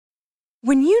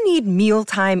When you need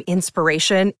mealtime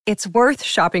inspiration, it's worth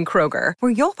shopping Kroger,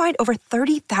 where you'll find over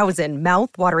 30,000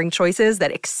 mouth-watering choices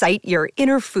that excite your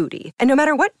inner foodie. And no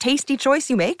matter what tasty choice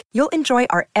you make, you'll enjoy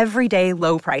our everyday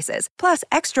low prices, plus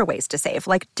extra ways to save,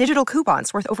 like digital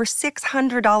coupons worth over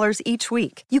 $600 each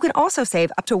week. You can also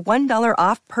save up to $1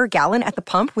 off per gallon at the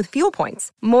pump with fuel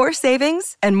points. More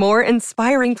savings and more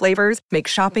inspiring flavors make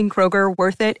shopping Kroger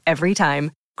worth it every time.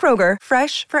 Kroger,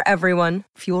 fresh for everyone.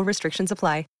 Fuel restrictions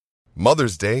apply.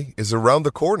 Mother's Day is around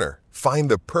the corner.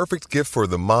 Find the perfect gift for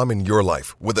the mom in your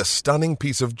life with a stunning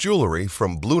piece of jewelry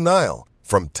from Blue Nile.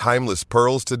 From timeless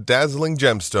pearls to dazzling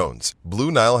gemstones,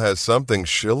 Blue Nile has something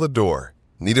she'll adore.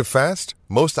 Need it fast?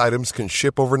 Most items can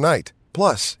ship overnight.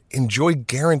 Plus, enjoy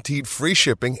guaranteed free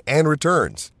shipping and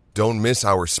returns. Don't miss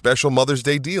our special Mother's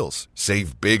Day deals.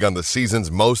 Save big on the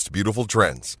season's most beautiful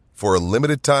trends. For a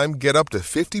limited time, get up to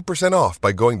 50% off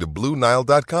by going to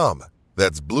BlueNile.com.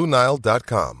 That's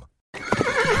BlueNile.com.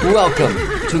 Welcome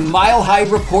to Mile High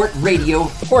Report Radio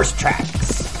Horse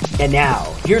Tracks. And now,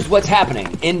 here's what's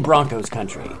happening in Broncos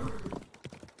country.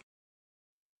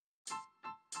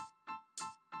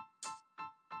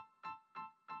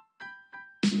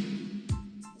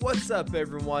 What's up,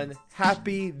 everyone?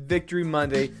 Happy Victory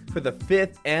Monday for the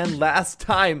fifth and last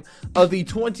time of the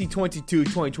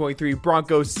 2022-2023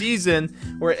 Broncos season.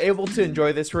 We're able to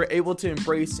enjoy this. We're able to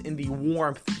embrace in the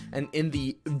warmth and in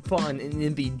the fun and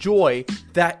in the joy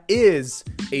that is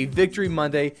a Victory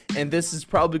Monday. And this is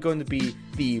probably going to be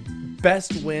the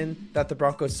best win that the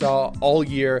Broncos saw all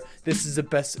year. This is the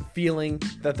best feeling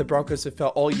that the Broncos have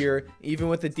felt all year. Even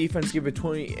with the defense giving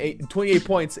 28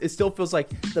 points, it still feels like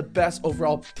the best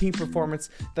overall team performance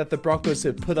that the Broncos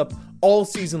have put up all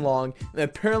season long. And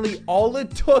apparently all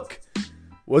it took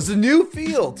was a new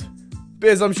field,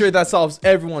 because I'm sure that solves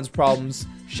everyone's problems.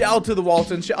 Shout out to the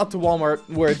Waltons, shout out to Walmart,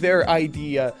 where their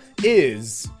idea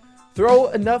is throw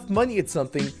enough money at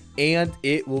something and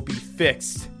it will be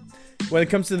fixed. When it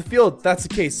comes to the field, that's the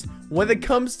case. When it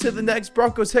comes to the next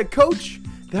Broncos head coach,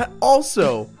 that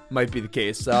also might be the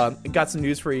case. I got some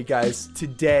news for you guys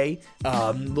today,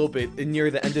 a little bit near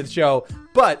the end of the show.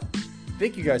 But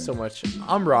thank you guys so much.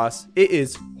 I'm Ross. It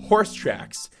is Horse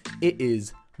Tracks. It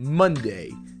is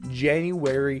Monday,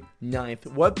 January 9th.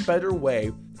 What better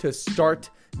way to start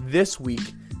this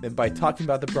week than by talking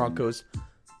about the Broncos,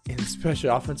 and especially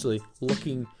offensively,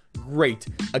 looking great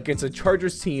against a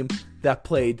Chargers team that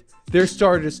played their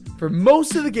starters for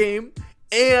most of the game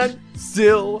and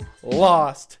still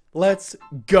lost. Let's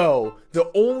go.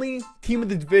 The only team in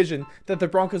the division that the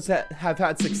Broncos have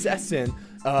had success in,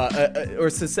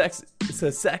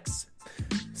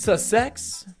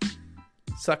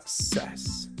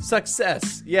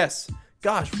 success. Yes.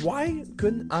 Gosh, why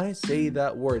couldn't I say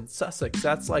that word? Sussex.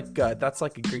 That's like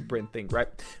a Great Britain thing, right?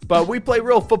 But we play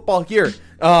real football here,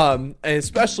 and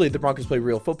especially the Broncos play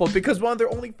real football because one of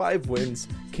their only 5 wins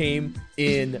came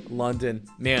in London.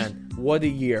 Man, what a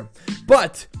year!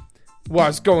 But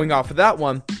what's going off of that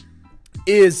one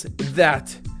is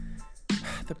that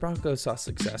the Broncos saw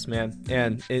success, man,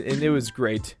 and it was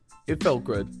great. It felt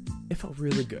good. It felt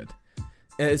really good.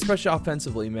 Especially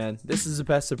offensively, man. This is the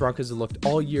best the Broncos have looked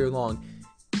all year long.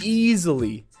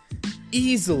 Easily.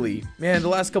 Man, the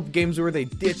last couple games where they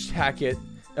ditched Hackett,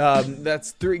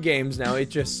 that's 3 games now. It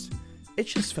just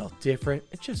felt different.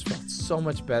 It just felt so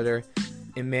much better.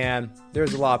 And man,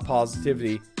 there's a lot of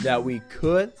positivity that we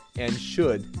could and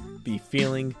should be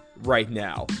feeling right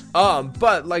now.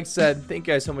 But like I said, thank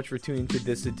you guys so much for tuning to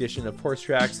this edition of Horse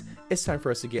Tracks. It's time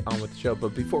for us to get on with the show.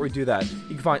 But before we do that,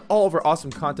 you can find all of our awesome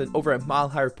content over at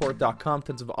milehighreport.com.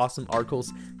 Tons of awesome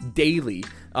articles daily.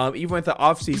 Even with the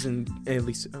off-season, at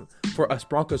least for us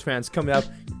Broncos fans coming up,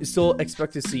 you still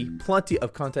expect to see plenty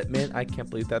of content. Man, I can't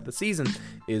believe that the season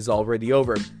is already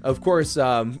over. Of course,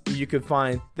 you can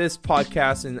find this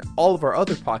podcast and all of our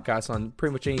other podcasts on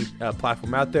pretty much any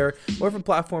platform out there, whatever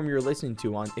platform you're listening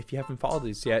to on. If you haven't followed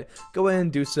us yet, go ahead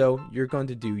and do so. You're going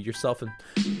to do yourself,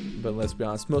 but let's be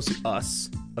honest, mostly us,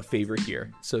 a favor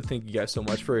here. So thank you guys so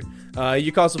much for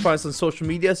you can also find us on social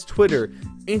medias, Twitter,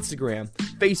 Instagram,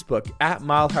 Facebook at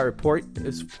Mile High Report.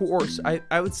 Of course,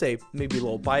 I would say maybe a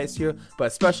little biased here, but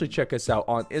especially check us out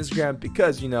on Instagram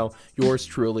because, you know, yours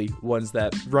truly runs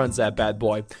that bad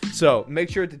boy. So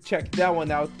make sure to check that one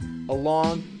out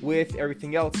along with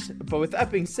everything else. But with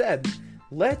that being said,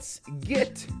 let's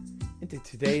get into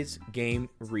today's game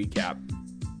recap,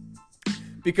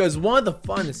 because one of the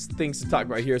funnest things to talk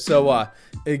about here. So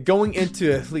going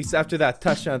into, at least after that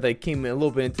touchdown that came in a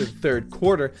little bit into the third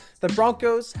quarter, the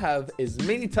Broncos have as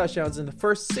many touchdowns in the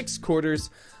first 6 quarters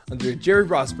under Jerry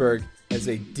Rosburg as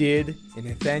they did in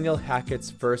Nathaniel Hackett's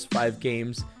first 5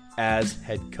 games as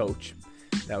head coach.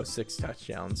 That was 6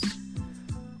 touchdowns.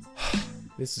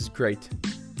 This is great.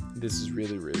 This is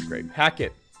really, really great.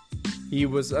 Hackett. He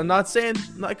was, I'm not saying,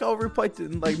 like, I'll reply to,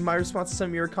 like, my response to some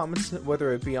of your comments,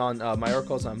 whether it be on my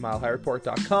articles on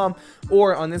milehighReport.com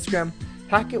or on Instagram.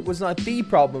 Hackett was not the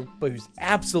problem, but he was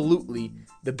absolutely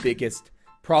the biggest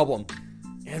problem.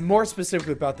 And more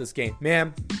specifically about this game,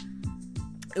 man,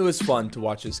 it was fun to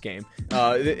watch this game.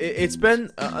 It's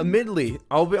been, admittedly,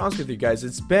 I'll be honest with you guys,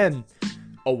 it's been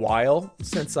a while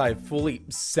since I fully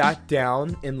sat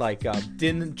down and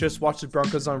didn't just watch the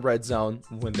Broncos on Red Zone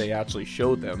when they actually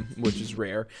showed them, which is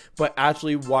rare, but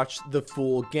actually watched the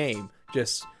full game.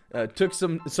 Just took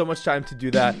so much time to do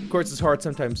that. Of course, it's hard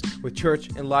sometimes with church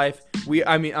and life.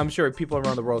 I'm sure people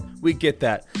around the world, we get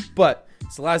that, but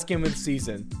it's the last game of the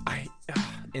season.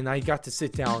 I got to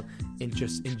sit down and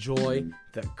just enjoy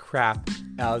the crap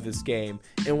out of this game.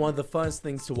 And one of the funnest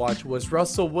things to watch was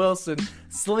Russell Wilson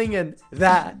slinging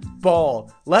that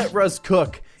ball. Let Russ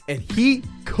cook. And he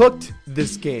cooked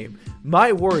this game.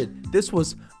 My word, this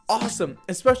was awesome.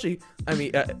 Especially,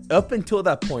 up until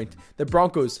that point, the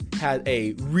Broncos had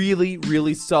a really,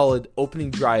 really solid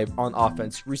opening drive on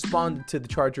offense. Responded to the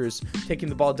Chargers taking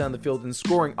the ball down the field and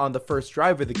scoring on the first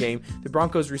drive of the game. The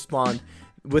Broncos respond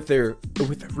with a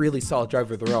really solid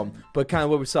drive of their own, but kind of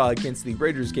what we saw against the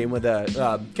Raiders game, with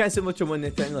kind of similar to when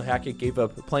Nathaniel Hackett gave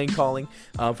up playing calling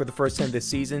for the first time this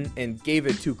season and gave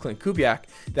it to Clint Kubiak.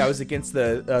 That was against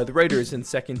the Raiders, and the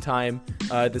second time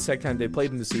they played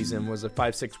in the season was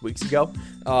 5-6 weeks ago,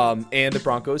 and the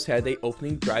Broncos had a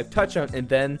opening drive touchdown, and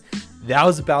then that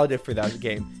was about it for that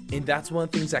game. And that's one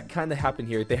of the things that kind of happened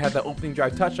here. They had that opening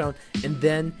drive touchdown, and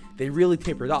then they really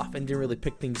tapered off and didn't really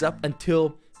pick things up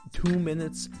until 2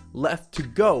 minutes left to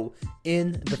go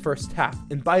in the first half.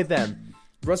 And by then,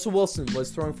 Russell Wilson was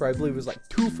throwing for, I believe it was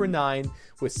 2 for 9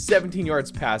 with 17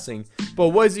 yards passing. But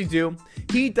what does he do?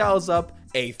 He dials up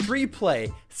a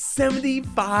 3-play,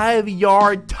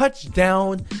 75-yard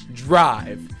touchdown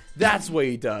drive. That's what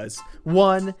he does.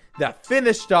 One that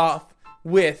finished off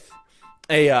with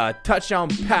a touchdown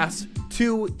pass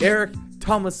to Eric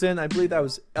Tomlinson. I believe that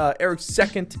was Eric's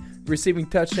second receiving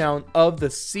touchdown of the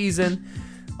season.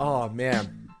 Oh,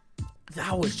 man,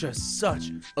 that was just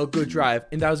such a good drive.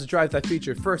 And that was a drive that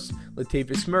featured first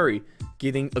Latavius Murray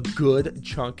getting a good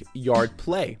chunk yard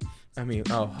play.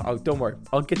 Don't worry.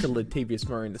 I'll get to Latavius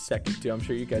Murray in a second, too. I'm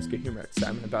sure you guys can hear my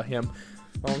excitement about him.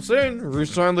 I'm saying,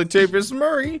 resign Latavius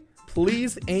Murray,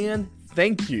 please and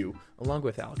thank you. Along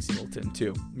with Alex Singleton,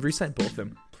 too. Resign both of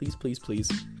them. Please, please,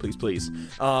 please, please, please.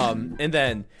 So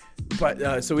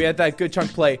we had that good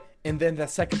chunk play. And then that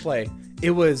second play,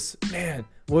 it was, man,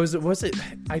 what was it?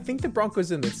 I think the Broncos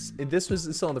this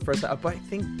was still in the first half, but I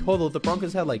think total, the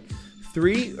Broncos had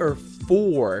 3 or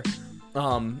 4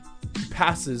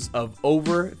 passes of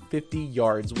over 50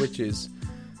 yards, which is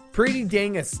pretty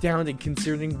dang astounding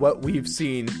considering what we've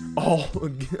seen all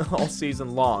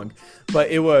season long. But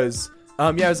it was,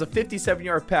 it was a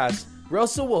 57-yard pass.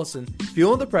 Russell Wilson,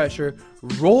 feeling the pressure,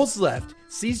 rolls left,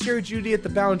 sees Jerry Jeudy at the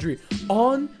boundary.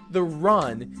 On the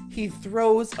run, he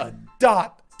throws a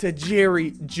dot to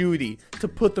Jerry Jeudy to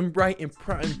put them right in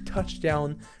prime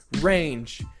touchdown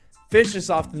range. Finishes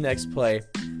off the next play.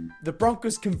 The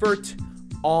Broncos convert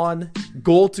on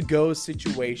goal-to-go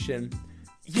situation.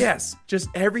 Yes, just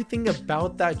everything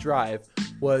about that drive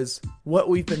was what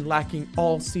we've been lacking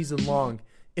all season long.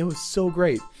 It was so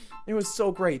great. It was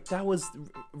so great. That was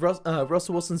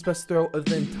Russell Wilson's best throw of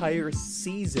the entire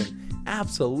season.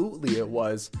 Absolutely it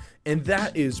was. And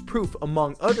that is proof,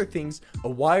 among other things,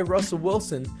 of why Russell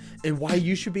Wilson and why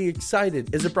you should be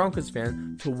excited as a Broncos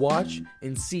fan to watch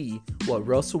and see what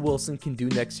Russell Wilson can do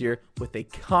next year with a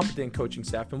competent coaching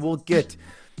staff. And we'll get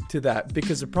to that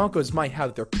because the Broncos might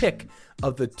have their pick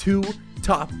of the 2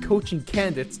 top coaching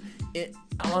candidates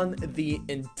on the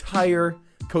entire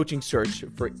coaching search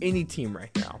for any team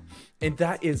right now, and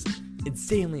that is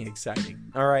insanely exciting.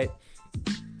 All right,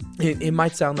 it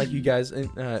might sound like you guys,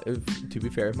 to be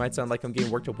fair, it might sound like I'm getting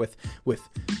worked up with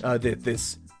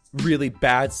this really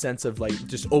bad sense of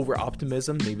just over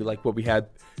optimism, maybe like what we had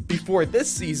before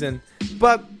this season.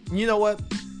 But you know what?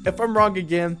 If I'm wrong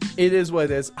again, it is what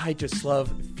it is. I just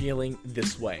love feeling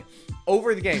this way.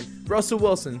 Over the game, Russell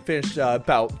Wilson finished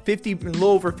about a little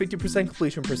over 50%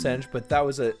 completion percentage, but that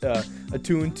was a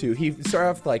 2-2. He started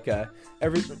off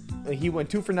he went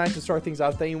 2 for 9 to start things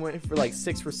out. Then he went for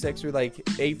 6 for 6 or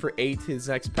 8 for 8 his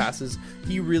next passes.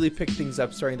 He really picked things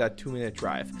up starting that 2-minute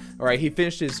drive. All right, he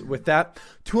finishes with that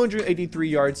 283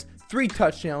 yards, 3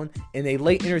 touchdowns, and a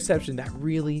late interception that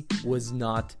really was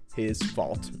not his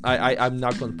fault. I'm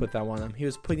not going to put that one on him. He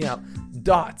was putting out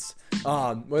dots,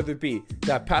 whether it be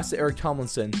that pass to Eric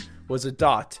Tomlinson was a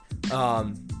dot.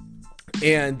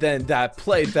 And then that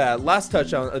last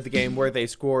touchdown of the game where they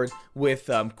scored with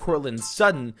Courtland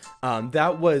Sutton,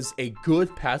 that was a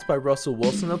good pass by Russell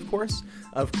Wilson, of course.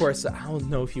 Of course, I don't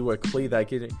know if he would complete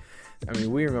that. I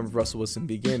mean, we remember Russell Wilson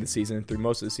beginning the season and through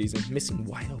most of the season missing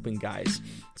wide open guys,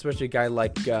 especially a guy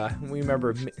like, we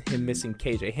remember him missing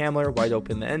KJ Hamler wide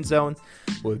open in the end zone,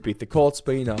 would beat the Colts,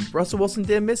 but Russell Wilson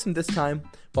didn't miss him this time,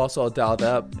 but also dialed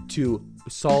up to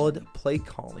solid play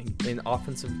calling and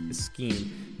offensive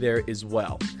scheme there as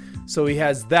well. So he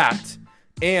has that,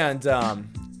 and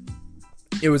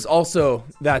it was also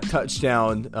that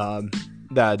touchdown,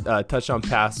 touchdown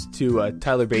pass to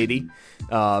Tyler Beatty.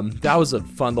 That was a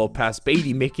fun little pass.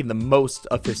 Beatty making the most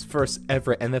of his first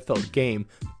ever NFL game.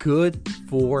 Good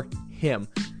for him.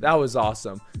 That was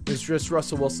awesome. It was just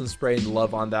Russell Wilson spraying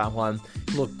love on that one.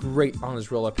 He looked great on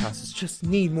his roll-up passes. Just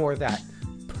need more of that.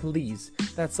 Please.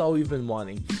 That's all we've been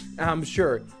wanting. And I'm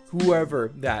sure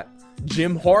whoever that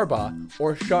Jim Harbaugh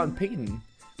or Sean Payton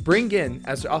bring in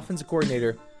as their offensive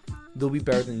coordinator, they'll be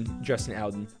better than Justin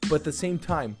Alden. But at the same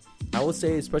time, I will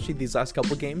say, especially these last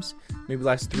couple games, maybe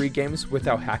last 3 games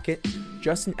without Hackett,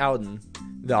 Justin Alden,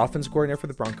 the offensive coordinator for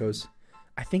the Broncos,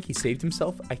 I think he saved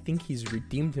himself. I think he's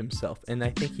redeemed himself. And I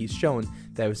think he's shown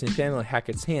that it was Nathaniel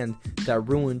Hackett's hand that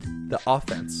ruined the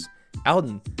offense.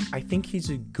 Alden, I think he's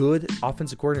a good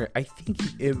offensive coordinator. I think,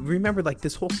 remember,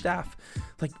 this whole staff,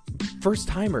 first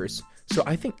timers. So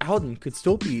I think Alden could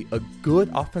still be a good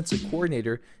offensive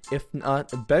coordinator, if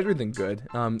not better than good,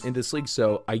 in this league.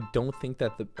 So I don't think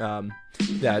that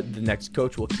the next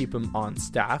coach will keep him on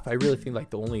staff. I really think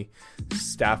the only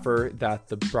staffer that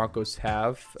the Broncos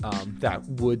have that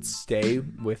would stay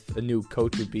with a new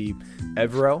coach would be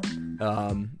Evero.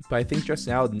 But I think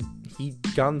Justin Alden, he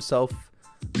got himself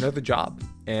another job,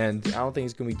 and I don't think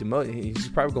he's going to be demoted. He's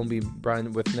probably going to be brought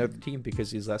in with another team because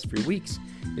his last 3 weeks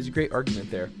is a great argument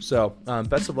there. So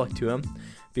best of luck to him,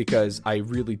 because I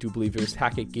really do believe it was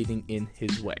Hackett getting in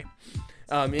his way.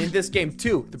 In this game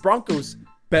too, the Broncos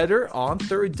better on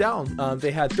third down.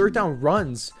 They had third down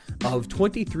runs of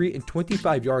 23 and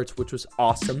 25 yards, which was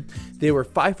awesome. They were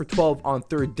 5 for 12 on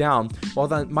third down. While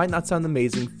that might not sound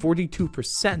amazing,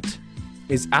 42%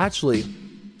 is actually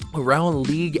around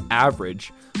league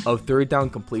average of third down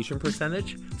completion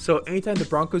percentage. So anytime the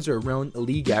Broncos are around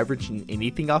league average in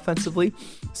anything offensively,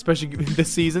 especially this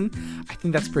season, I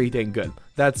think that's pretty dang good.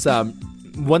 That's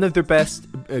one of their best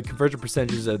conversion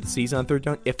percentages of the season on third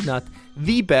down, if not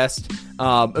the best.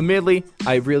 Admittedly,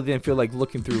 I really didn't feel like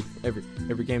looking through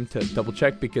every game to double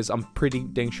check, because I'm pretty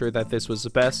dang sure that this was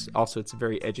the best. Also, it's a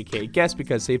very educated guess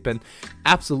because they've been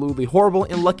absolutely horrible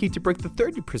and lucky to break the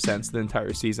 30% the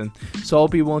entire season. So I'll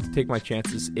be willing to take my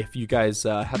chances. If you guys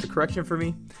have a correction for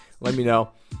me, let me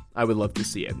know. I would love to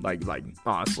see it.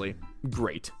 Honestly,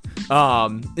 great.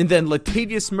 And then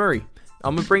Latavius Murray,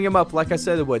 I'm going to bring him up like I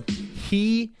said I would.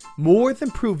 He more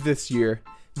than proved this year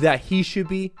that he should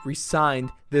be re-signed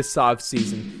this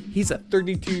offseason. He's a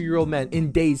 32-year-old man.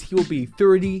 In days, he will be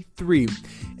 33.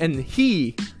 And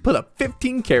he put up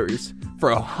 15 carries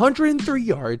for 103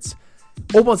 yards,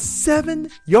 almost 7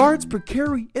 yards per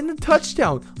carry, and a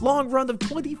touchdown. Long run of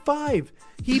 25.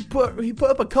 He put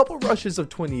up a couple rushes of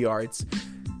 20 yards.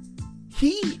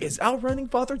 He is outrunning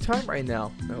Father Time right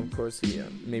now. Now, of course, he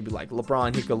maybe like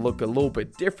LeBron, he could look a little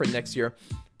bit different next year,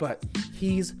 but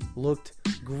he's looked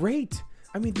great.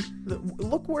 I mean,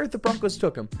 look where the Broncos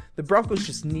took him. The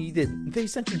Broncos they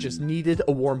essentially just needed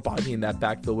a warm body in that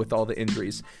backfield with all the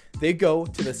injuries. They go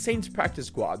to the Saints practice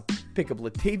squad, pick up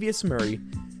Latavius Murray,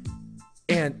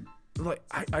 and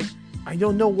I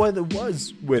don't know what it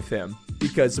was with him,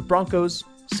 because the Broncos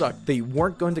sucked. They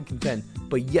weren't going to contend,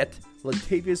 but yet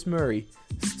Latavius Murray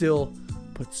still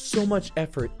put so much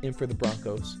effort in for the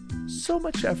Broncos. So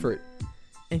much effort.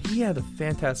 And he had a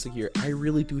fantastic year. I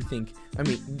really do think,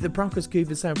 the Broncos could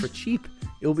even sign him for cheap.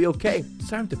 It'll be okay.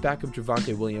 Sign him to back up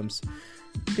Javonte Williams,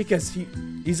 because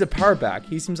he's a power back.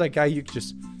 He seems like a guy you could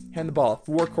just hand the ball,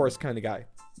 workhorse kind of guy.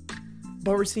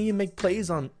 But we're seeing him make plays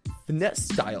on finesse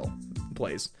style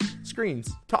plays.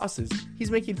 Screens, tosses.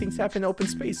 He's making things happen in open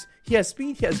space. He has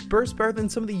speed. He has burst better than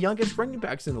some of the youngest running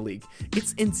backs in the league.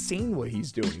 It's insane what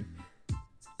he's doing.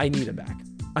 I need him back.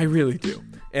 I really do.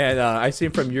 And I see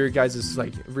from your guys'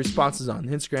 responses on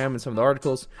Instagram and some of the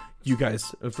articles, you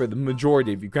guys, for the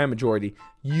majority of you, grand majority,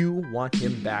 you want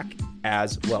him back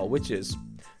as well, which is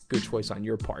good choice on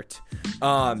your part.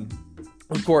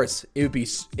 Of course, it would be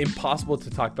impossible to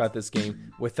talk about this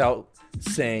game without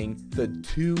saying the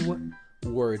 2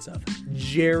 words of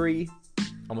Jerry.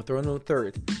 I'm going to throw in a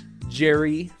third.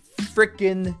 Jerry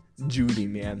freaking Jeudy,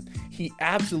 man. He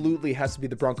absolutely has to be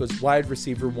the Broncos wide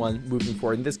receiver 1 moving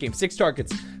forward in this game. 6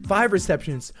 targets, 5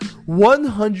 receptions,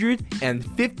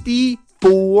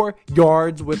 154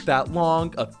 yards with that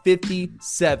long of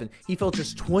 57. He fell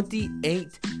just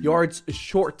 28 yards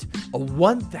short of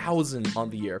 1,000 on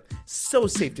the year. So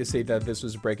safe to say that this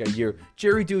was a breakout year.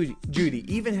 Jerry Jeudy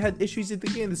even had issues at the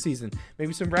beginning of the season.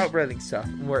 Maybe some route running stuff,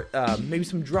 or maybe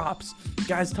some drops.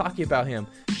 Guys talking about him.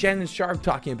 Shannon Sharp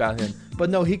talking about him. But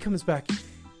no, he comes back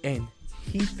and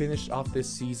he finished off this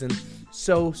season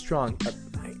so strong.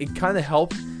 It kind of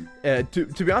helped. To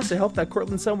be honest, it helped that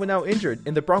Courtland Sutton went out injured,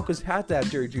 and the Broncos had to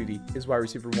have Jerry Jeudy as wide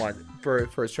receiver 1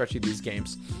 for a stretch of these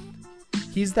games.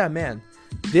 He's that man.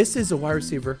 This is a wide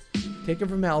receiver taken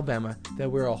from Alabama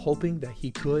that we're all hoping that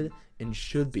he could and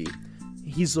should be.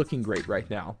 He's looking great right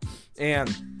now.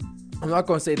 And I'm not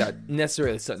going to say that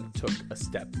necessarily Sutton took a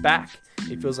step back.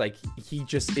 It feels like he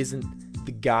just isn't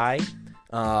the guy.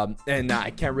 And I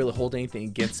can't really hold anything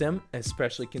against him,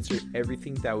 especially considering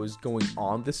everything that was going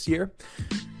on this year.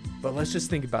 But let's just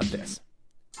think about this.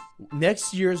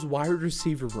 Next year's wide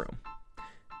receiver room,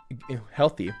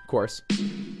 healthy, of course,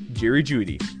 Jerry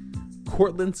Jeudy,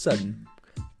 Courtland Sutton,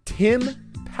 Tim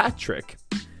Patrick,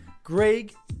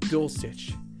 Greg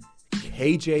Dulcich,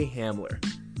 KJ Hamler.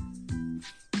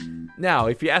 Now,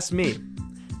 if you ask me,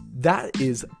 that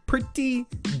is pretty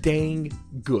dang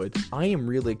good. I am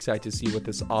really excited to see what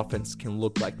this offense can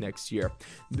look like next year.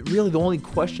 Really, the only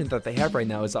question that they have right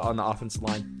now is on the offensive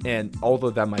line. And although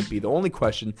that might be the only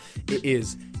question, it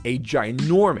is a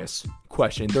ginormous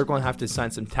question. They're going to have to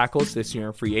sign some tackles this year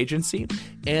in free agency,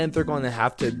 and they're going to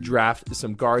have to draft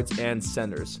some guards and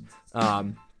centers.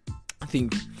 I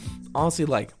think, honestly,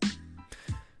 like,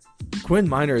 Quinn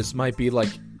Miners might be like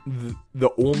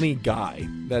the only guy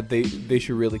that they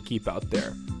should really keep out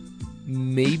there.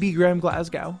 Maybe Graham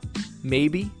Glasgow,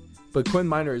 maybe, but Quinn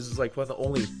Miners is like one of the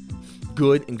only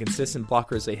good and consistent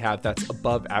blockers they have that's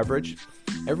above average.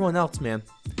 Everyone else, man,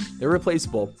 they're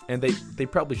replaceable, and they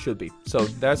probably should be. So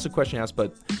that's the question asked.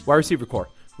 But wide receiver core,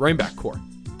 running back core,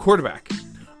 quarterback,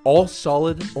 all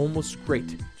solid, almost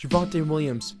great. Javonte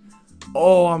Williams.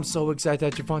 Oh, I'm so excited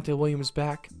that Javonte Williams is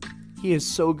back. He is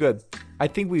so good. I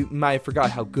think we might have forgot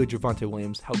how good Javonte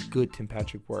Williams, how good Tim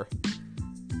Patrick were.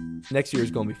 Next year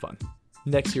is going to be fun.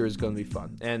 Next year is going to be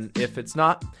fun. And if it's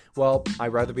not, well,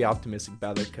 I'd rather be optimistic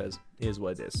about it because it is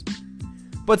what it is.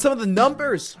 But some of the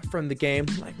numbers from the game,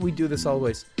 like we do this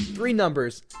always, 3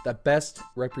 numbers that best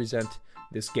represent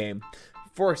this game.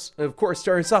 First, of course,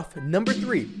 starting us off, number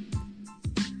 3.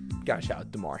 Gotta shout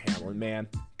out Damar Hamlin, man.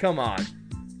 Come on.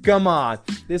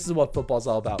 This is what football's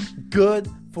all about. Good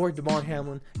for Damar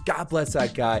Hamlin. God bless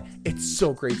that guy. It's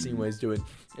so great seeing what he's doing.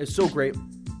 It's so great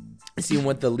seeing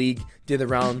what the league did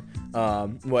around,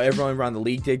 what everyone around the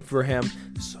league did for him.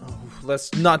 So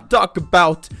let's not talk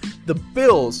about the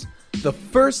Bills. The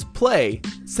first play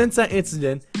since that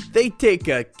incident, they take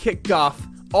a kickoff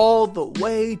all the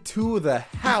way to the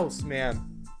house,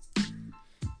 man.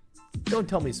 Don't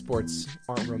tell me sports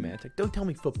aren't romantic. Don't tell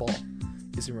me football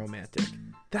isn't romantic.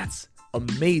 That's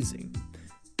amazing.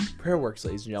 Prayer works,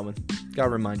 ladies and gentlemen. Gotta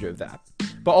remind you of that.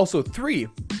 But also 3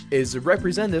 is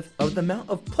representative of the amount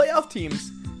of playoff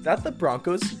teams that the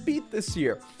Broncos beat this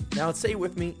year. Now say it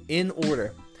with me in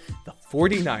order. The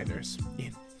 49ers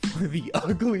in one of the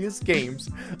ugliest games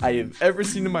I have ever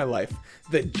seen in my life.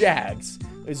 The Jags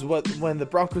is when the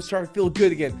Broncos started to feel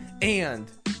good again.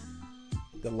 And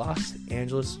the Los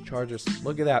Angeles Chargers.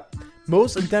 Look at that.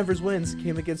 Most of Denver's wins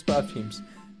came against playoff teams.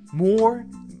 More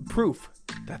proof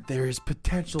that there is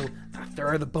potential, that there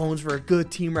are the bones for a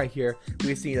good team right here.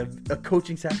 We've seen a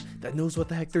coaching staff that knows what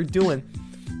the heck they're doing.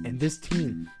 And this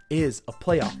team is a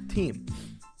playoff team.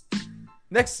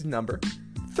 Next number,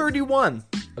 31.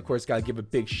 Of course, got to give a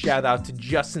big shout out to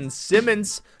Justin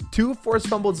Simmons. 2 forced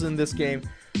fumbles in this game.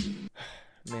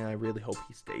 Man, I really hope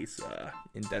he stays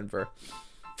in Denver.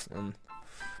 And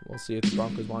we'll see if the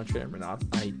Broncos want to trade him or not.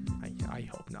 I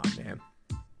hope not, man.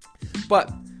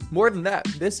 But more than that,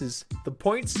 this is the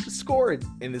points scored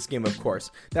in this game, of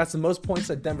course. That's the most points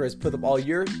that Denver has put up all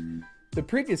year. The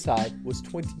previous side was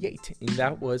 28, and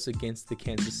that was against the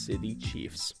Kansas City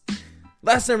Chiefs.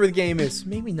 Last number of the game is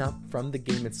maybe not from the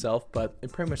game itself, but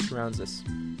it pretty much surrounds us.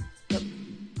 Yep.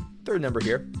 Third number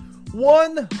here,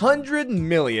 100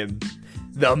 million.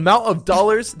 The amount of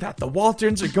dollars that the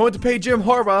Waltons are going to pay Jim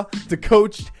Harbaugh to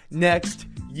coach next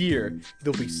year.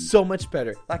 They'll be so much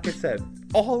better. Like I said,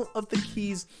 all of the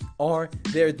keys are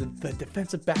there. The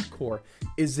defensive backcourt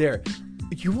is there.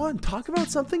 You want to talk about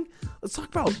something? Let's talk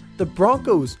about the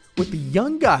Broncos with the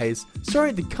young guys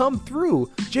starting to come through.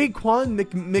 Jaquan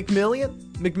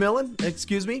McMillan,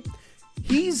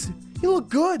 he looked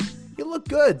good. He looked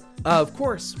good. Of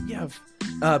course, we have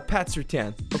Pat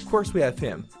Surtain. Of course, we have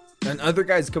him. And other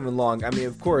guys coming along. I mean,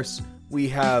 of course, we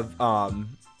have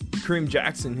Kareem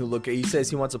Jackson, he says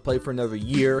he wants to play for another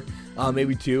year,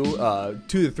 maybe 2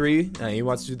 to 3. He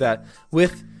wants to do that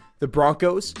with the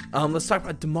Broncos. Let's talk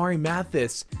about Damari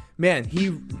Mathis. Man,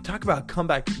 talk about a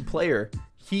comeback player.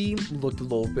 He looked a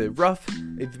little bit rough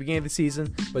at the beginning of the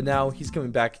season, but now he's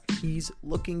coming back. He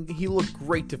looked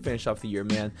great to finish off the year,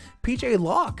 man. PJ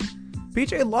Locke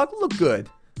looked good.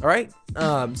 All right.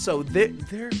 So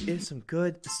there is some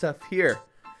good stuff here,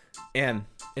 and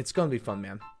it's going to be fun,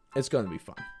 man. It's going to be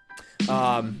fun.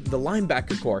 The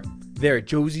linebacker core there,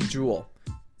 Josie Jewell.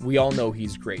 We all know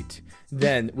he's great.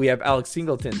 Then we have Alex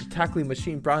Singleton, tackling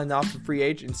machine, brought in off the free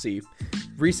agency.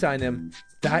 Re-sign him.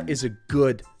 That is a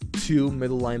good 2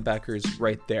 middle linebackers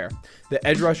right there. The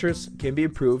edge rushers can be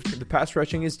improved. The pass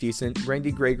rushing is decent.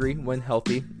 Randy Gregory, when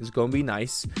healthy, is going to be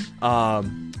nice.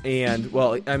 And,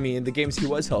 well, I mean, in the games he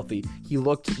was healthy, he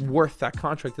looked worth that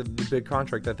contract, the big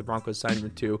contract that the Broncos signed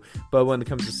him to. But when it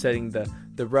comes to setting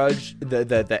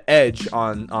the edge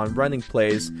on running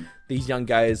plays, these young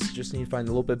guys just need to find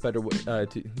a little bit better way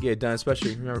to get it done,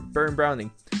 especially, remember, Baron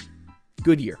Browning.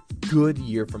 Good year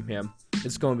from him.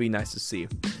 It's going to be nice to see.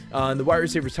 The wide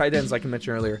receivers, tight ends, like I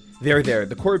mentioned earlier, they're there.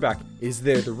 The quarterback is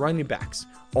there. The running backs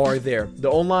are there. The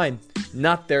O-line,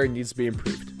 not there, needs to be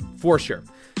improved, for sure.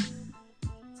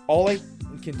 All I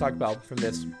can talk about from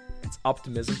this, it's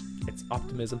optimism. It's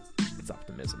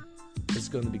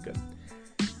going to be good.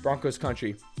 Broncos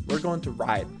country, we're going to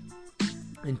ride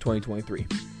in 2023.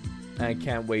 And I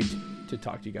can't wait to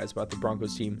talk to you guys about the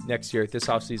Broncos team next year. This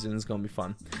offseason is going to be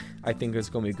fun. I think it's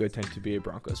going to be a good time to be a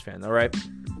Broncos fan. All right?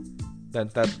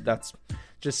 That's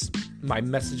just my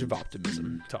message of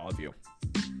optimism to all of you.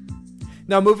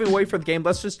 Now, moving away from the game,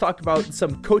 let's just talk about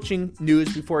some coaching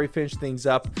news before we finish things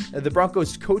up. The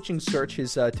Broncos coaching search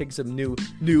is taking some new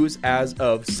news as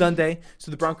of Sunday.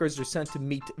 So the Broncos are sent to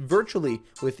meet virtually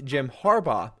with Jim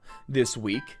Harbaugh this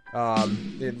week.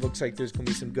 It looks like there's going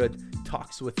to be some good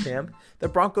talks with him. The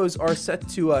Broncos are set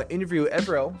to interview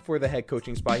Evero for the head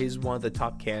coaching spot. He's one of the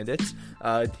top candidates.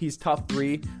 He's top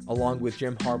 3 along with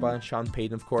Jim Harbaugh and Sean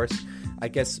Payton, of course. I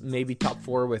guess maybe top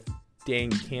 4 with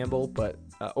Dan Campbell, but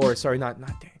not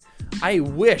Dan. I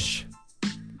wish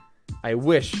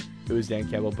it was Dan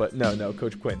Campbell, but no,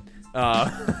 Coach Quinn.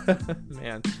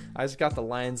 Man, I just got the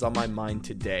Lions on my mind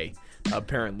today,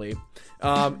 apparently.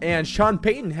 And Sean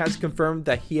Payton has confirmed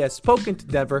that he has spoken to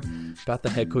Denver about the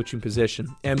head coaching position.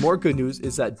 And more good news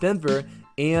is that Denver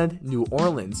and New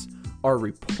Orleans are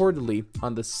reportedly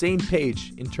on the same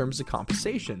page in terms of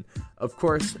compensation. Of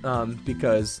course,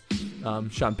 because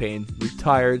Sean Payton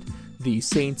retired, the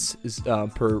Saints,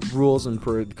 per rules and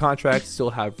per the contract, still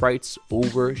have rights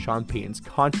over Sean Payton's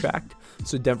contract.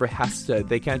 So Denver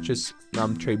they can't just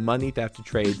trade money. They have to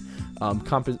trade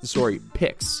compensatory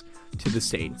picks to the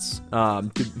Saints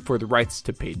for the rights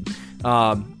to Payton.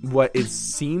 What it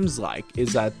seems like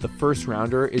is that the first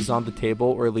rounder is on the table,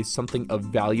 or at least something of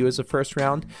value as a first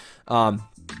round.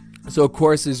 So of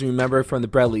course, as you remember from the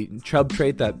Bradley Chubb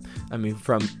trade,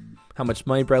 from how much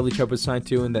money Bradley Chubb was signed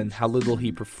to and then how little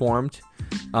he performed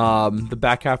the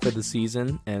back half of the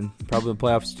season and probably the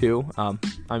playoffs too.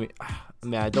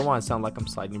 I don't want to sound like I'm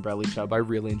sliding Bradley Chubb. I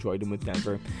really enjoyed him with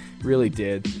Denver. Really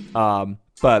did.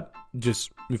 But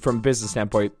just from a business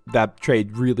standpoint, that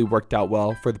trade really worked out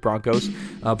well for the Broncos.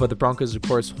 But the Broncos, of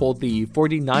course, hold the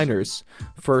 49ers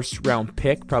first round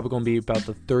pick, probably going to be about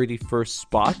the 31st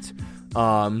spot.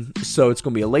 So it's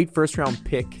going to be a late first round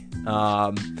pick.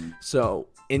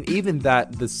 And even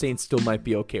that, the Saints still might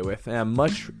be okay with. And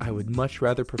I would much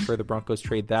rather prefer the Broncos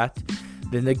trade that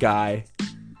than a guy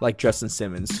like Justin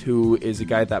Simmons, who is a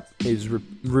guy that is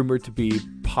rumored to be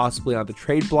possibly on the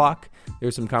trade block.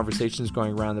 There's some conversations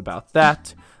going around about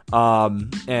that.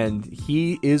 And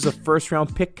he is a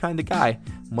first-round pick kind of guy.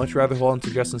 Much rather hold on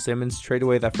to Justin Simmons, trade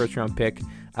away that first-round pick.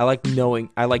 I like known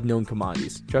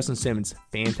commodities. Justin Simmons,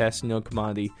 fantastic known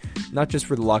commodity, not just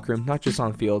for the locker room, not just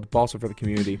on the field, but also for the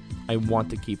community. I want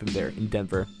to keep him there in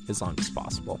Denver as long as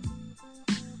possible.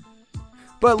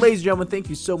 But ladies and gentlemen, thank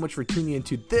you so much for tuning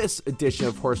into this edition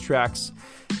of Horse Tracks.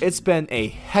 It's been a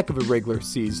heck of a regular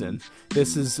season.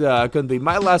 This is going to be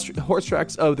my last Horse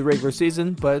Tracks of the regular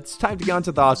season, but it's time to get on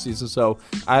to the off season, so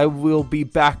I will be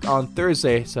back on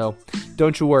Thursday, so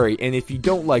don't you worry. And if you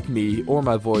don't like me or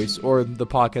my voice or the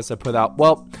podcast I put out,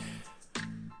 well,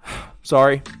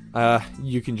 sorry.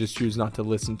 You can just choose not to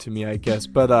listen to me, I guess.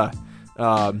 But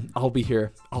I'll be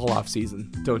here all off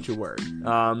season. Don't you worry.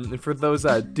 And for those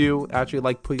that do actually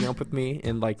like putting up with me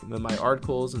in like my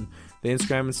articles and the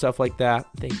Instagram and stuff like that,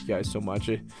 thank you guys so much.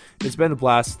 It's been a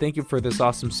blast. Thank you for this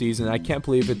awesome season. I can't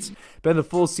believe it's been a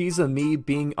full season of me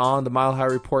being on the Mile High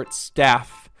Report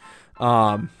staff.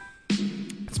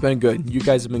 It's been good. You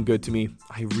guys have been good to me.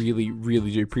 I really,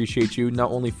 really do appreciate you,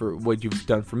 not only for what you've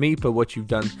done for me, but what you've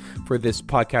done for this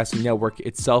podcasting network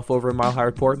itself over at Mile High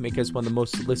Report. Make us one of the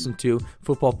most listened to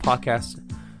football podcasts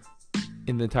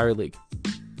in the entire league.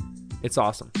 It's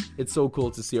awesome. It's so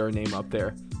cool to see our name up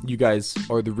there. You guys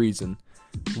are the reason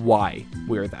why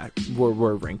we're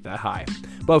ranked that high.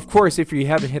 But of course, if you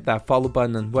haven't hit that follow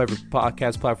button on whatever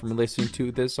podcast platform you're listening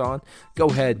to this on, go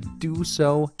ahead, do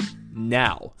so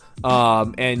now.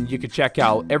 And you can check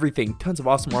out everything, tons of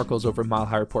awesome articles over at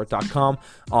milehighReport.com.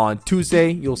 On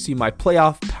Tuesday, you'll see my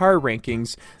playoff power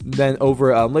rankings. Then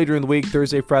over later in the week,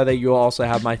 Thursday, Friday, you'll also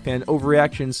have my fan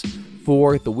overreactions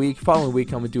for the week. Following week,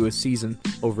 I'm going to do a season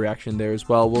overreaction there as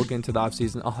well. We'll get into the off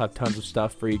season. I'll have tons of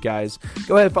stuff for you guys.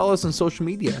 Go ahead and follow us on social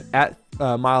media at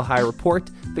Mile High Report,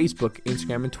 Facebook,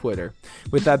 Instagram, and Twitter.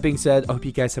 With that being said, I hope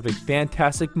you guys have a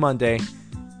fantastic Monday.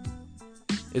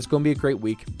 It's going to be a great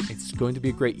week. It's going to be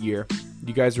a great year.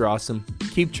 You guys are awesome.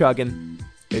 Keep chugging.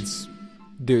 There's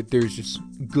just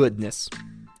goodness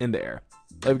in the air.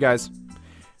 Love you guys.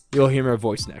 You'll hear my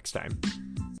voice next time.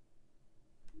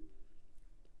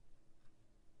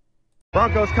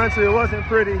 Broncos country, it wasn't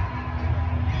pretty.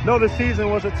 No, the season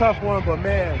was a tough one, but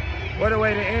man, what a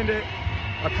way to end it.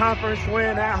 A conference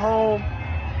win at home.